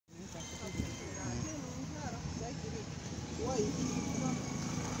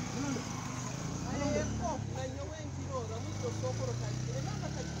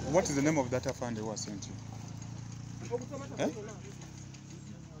What is the name of that afande who has sent you? Eh?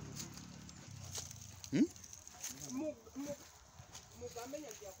 Hmm?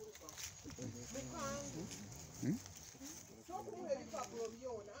 Hmm?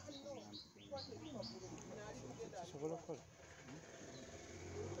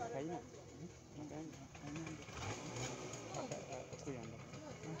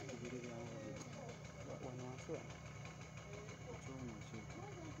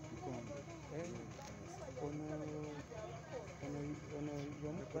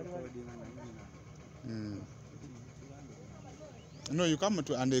 Mm. No, you come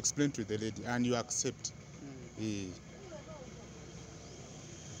to and explain to the lady and you accept.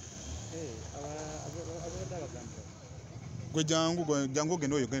 Go jangu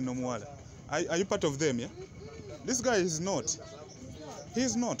geno you no mwala. Are you part of them, yeah? This guy is not. He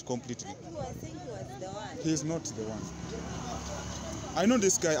is not completely. He is not the one. I know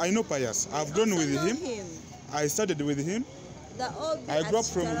this guy. I know Pius. I've grown with him. I started with him. I grew up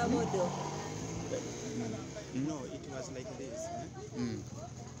from him. No, it was like this.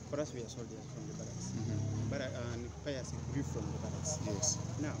 For us, we are soldiers from the barracks. But Pius grew from the barracks. Yes.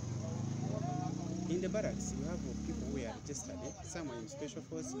 Now, in the barracks, you have people who are registered. Some are in special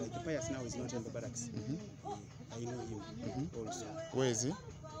force. Like Pius now is not in the barracks. I know him also. Where is he?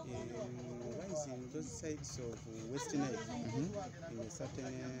 He's in those sides of West Nile. In a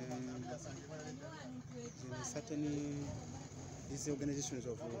certain these organizations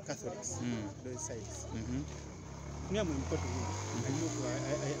of Catholics. Those sides. Me, I'm important.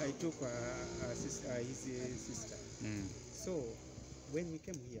 I took his sister. So when we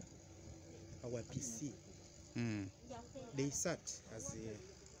came here, our PC, they sat as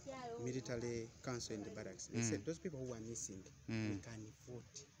a military council in the barracks. They said those people who are missing, we can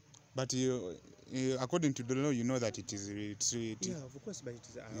vote. But you, according to the law, you know that it is. Yeah, of course, but it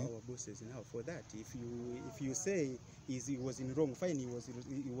is our bosses now. For that, if you say he was in wrong, fine, he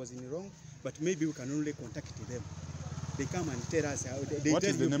was in wrong. But maybe we can only contact them. They come and tell us how they what tell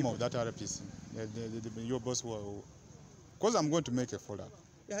is the name people. of that RPC? Your boss who? Because I'm going to make a follow-up.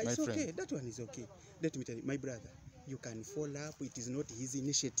 Yeah, it's my friend. Okay. That one is okay. Let me tell you, my brother, you can follow up. It is not his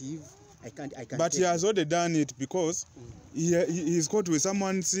initiative. I can't. But he has already done it because he's caught with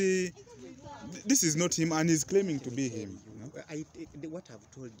someone. See, this is not him, and he's claiming to be him. What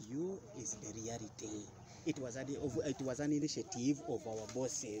I've told you is the reality. It was an initiative of our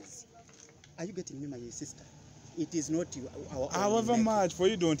bosses. Are you getting me, my sister? It is not our. However much for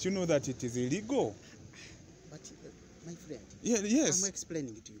you, don't you know that it is illegal? But my friend, yes. I'm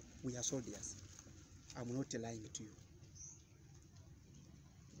explaining it to you. We are soldiers. I'm not lying to you.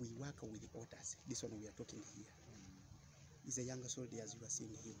 We work with orders. This one we are talking here. He's a younger soldier, as you are seeing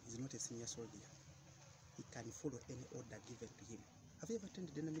him. He's not a senior soldier. He can follow any order given to him. Have you ever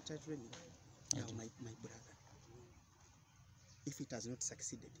attended any military training? Now, my brother, if it has not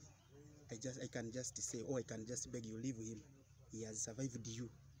succeeded, I can just say, or I can just beg you, leave him. He has survived you,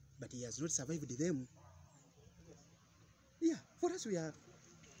 but he has not survived them. Yeah, for us we are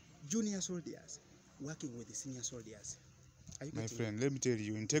junior soldiers working with the senior soldiers. My friend, let me tell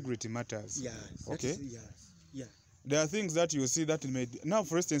you, integrity matters. Yes. Okay. Yeah. There are things that you see that made. Now,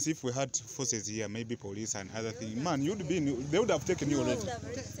 for instance, if we had forces here, maybe police and other things, man, you'd be. They would have taken you already.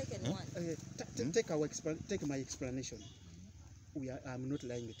 Take my explanation. I'm not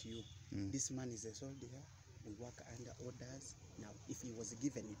lying to you. This man is a soldier. We work under orders. Now, if he was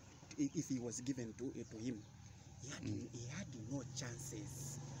given to him, he had no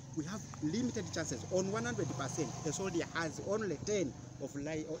chances. We have limited chances. On 100%, a soldier has only 10 of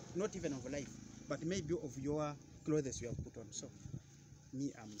life, or not even of life, but maybe of your clothes you have put on. So,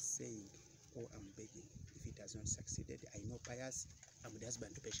 me, I'm saying, or I'm begging, if it has not succeeded, I know Pius. I'm the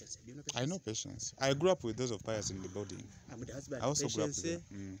husband to Patience. Do you know Patience? I know Patience. I grew up with those of Pius in the building. I'm the husband I also to Patience. grew up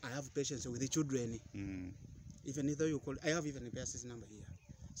with them. I have patience with the children. Even though you call, I have even Pius's number here.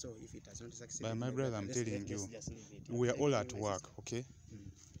 So if it has not succeeded, but my brother, I'm telling you, we are all at work, okay?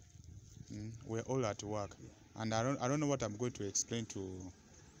 We're all at work, and I don't know what I'm going to explain to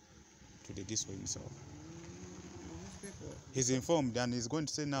the disco himself. He's informed, and he's going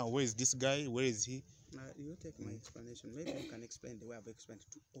to say now, where is this guy? Where is he? You take my explanation. Maybe you can explain the way I've explained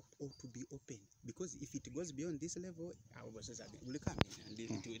to be open. Because if it goes beyond this level, our bosses will come in and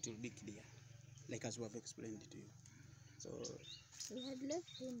it will be clear, like as we have explained it to you. So we had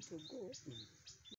left him to go.